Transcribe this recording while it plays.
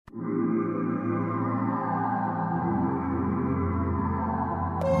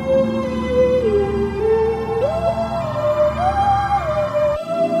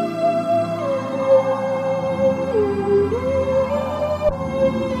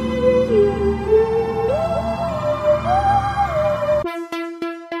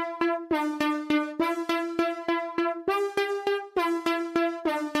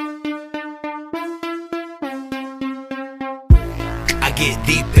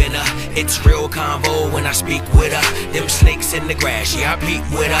in her. It's real convo when I speak with her. Them snakes in the grass, yeah, I peep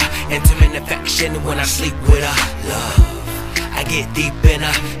with her. Intimate affection when I sleep with her. Love, I get deep in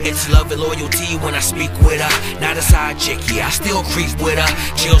her. It's love and loyalty when I speak with her. Not a side chick, yeah, I still creep with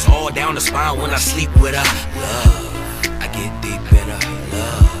her. Chills all down the spine when I sleep with her. Love, I get deep in her.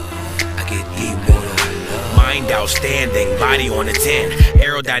 Love, I get deep in her. Mind outstanding, body on a 10.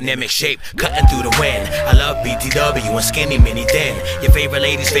 Aerodynamic shape, cutting through the wind. I love BTW and skinny mini thin. Your favorite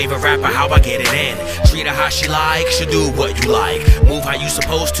lady's favorite rapper, how I get it in. Treat her how she like, she'll do what you like. Move how you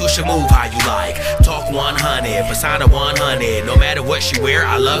supposed to, she'll move how you like. Talk 100, persona 100. No matter what she wear,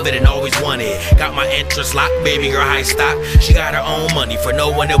 I love it and always want it. Got my interest locked, baby girl, high stop. She got her own money, for no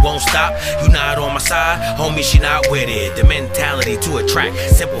one that won't stop. You not on my side, homie, she not with it. The mentality to attract,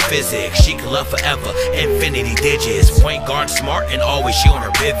 simple physics. She can love forever, infinity digits. Point guard smart and always she on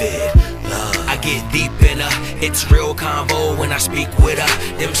her pivot. Love, I get deep in her. It's real convo when I speak with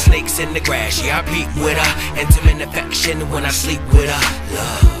her. Them snakes in the grass, yeah, I peep with her. Intimate affection when I sleep with her.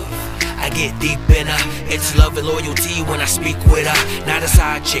 Love, I get deep in her. It's love and loyalty when I speak with her. Not a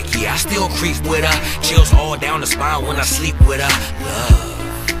side chick, yeah, I still creep with her. Chills all down the spine when I sleep with her.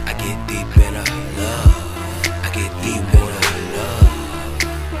 Love, I get deep in her. Love, I get deep in her.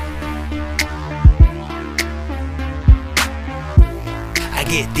 I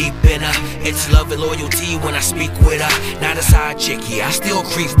get deep in her. It's love and loyalty when I speak with her. Not a side chick, yeah, I still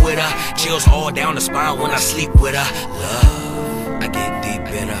creep with her. Chills all down the spine when I sleep with her. Love, I get deep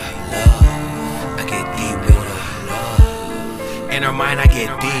in her. Love, I get deep in her. Love. In her mind I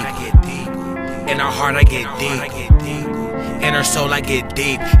get deep. In her heart I get deep. In her soul I get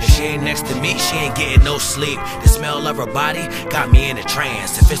deep. If she ain't next to me, she ain't getting no sleep. The smell of her body got me in a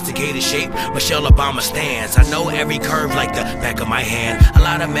trance. Sophisticated shape, Michelle Obama stands. I know every curve like the back of my hand. A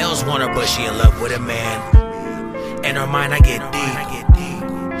lot of males want her, but she in love with a man. In her mind I get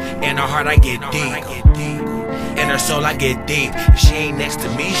deep. In her heart I get deep. In her soul I get deep. If she ain't next to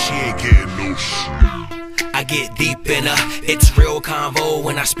me, she ain't getting no sleep. I get deep in her. It's real convo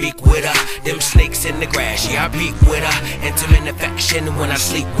when I speak with her. Them snakes in the grass, yeah, I peep with her. Intimate affection when I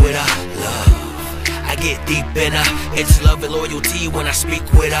sleep with her. Love, I get deep in her. It's love and loyalty when I speak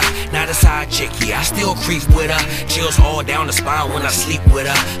with her. Not a side chick, yeah, I still creep with her. Chills all down the spine when I sleep with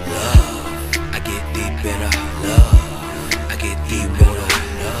her. Love, I get deep in her. Love, I get deep in her.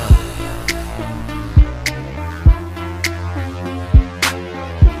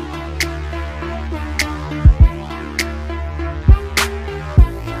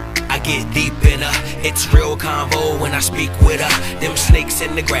 Get deep in her. It's real convo when I speak with her. Them snakes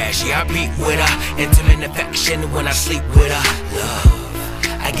in the grass, yeah, I peep with her. Intimate affection when I sleep with her.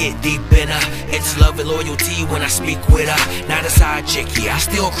 Love, I get deep in her. It's love and loyalty when I speak with her. Not a side chick, yeah, I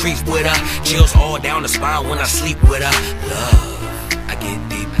still creep with her. Chills all down the spine when I sleep with her. Love.